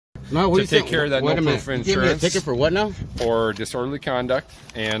No, to take care of that no proof of insurance. Give me a ticket for what now? For disorderly conduct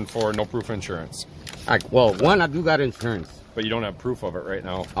and for no proof of insurance. Well, one, I do got insurance. But you don't have proof of it right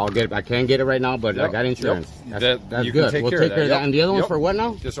now. I'll get it. I can't get it right now, but I got insurance. Yep. That's you good. Can take we'll care take of care of that. And the other one's for what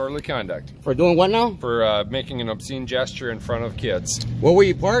now? Disorderly conduct. For doing what now? For making an obscene gesture in front of kids. Where were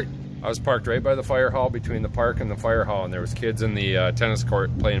you parked? I was parked right by the fire hall, between the park and the fire hall, and there was kids in the tennis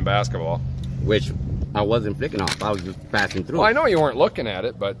court playing basketball. Which I wasn't flicking off. I was just passing through. Well, I know you weren't looking at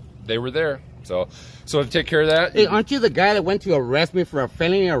it, but they were there. So to take care of that. Hey, aren't you the guy that went to arrest me for a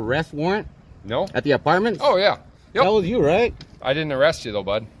felony arrest warrant? No. At the apartment? Oh, yeah. Yep. That was you, right? I didn't arrest you, though,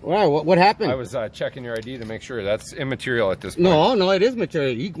 bud. Why? What happened? I was checking your ID to make sure. That's immaterial at this point. No, it is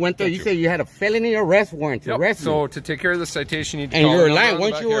material. You went there. You said you had a felony arrest warrant to arrest me. So to take care of the citation, you need to and call you were lying.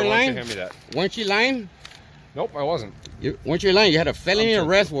 Weren't you here, lying? Hand me that. Weren't you lying? Nope, I wasn't. Weren't you lying? You had a felony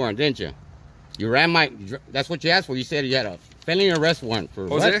arrest warrant, didn't you? You ran my. That's what you asked for. You said you had a felony arrest warrant for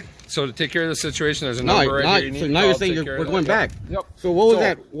Jose? what? So to take care of the situation, there's a number right here. You need so to now call you're saying we're going back. Yep. So what was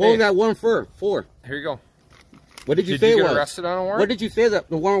that? What was that warrant for? Here you go. What did you say it was? Did you get arrested on a warrant? What did you say that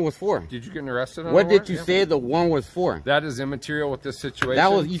the warrant was for? Did you get arrested on a warrant? What did you say the warrant was for? That is immaterial with this situation.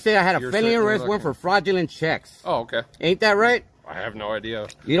 That was, you said I had a felony arrest warrant for fraudulent checks. Oh, okay. Ain't that right? I have no idea.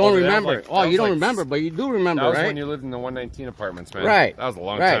 You don't remember. You don't remember, but you do remember, right? That was when you lived in the 119 apartments, man. Right. That was a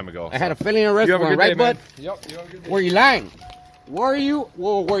long time ago. I had a felony arrest warrant, right, bud? Yep, you have a good day. Were you lying? Were you?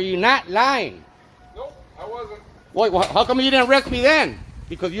 Well, were you not lying? Nope, I wasn't. Wait, well, how come you didn't arrest me then?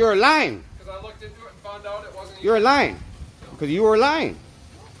 Because you were lying. Because I looked into it and found out it wasn't you. You were lying. Because you were lying.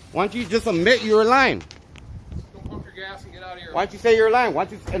 Why don't you just admit you were lying? Don't pump your gas and get out of here. Why don't you say you're lying? Why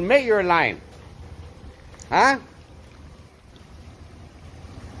don't you admit you're lying? Huh?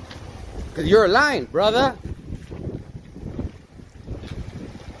 Because you're lying, brother.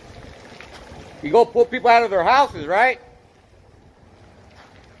 You go pull people out of their houses, right?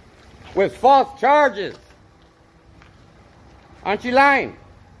 With false charges. Aren't you lying?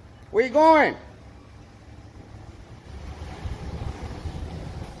 Where you going?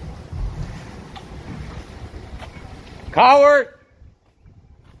 Coward!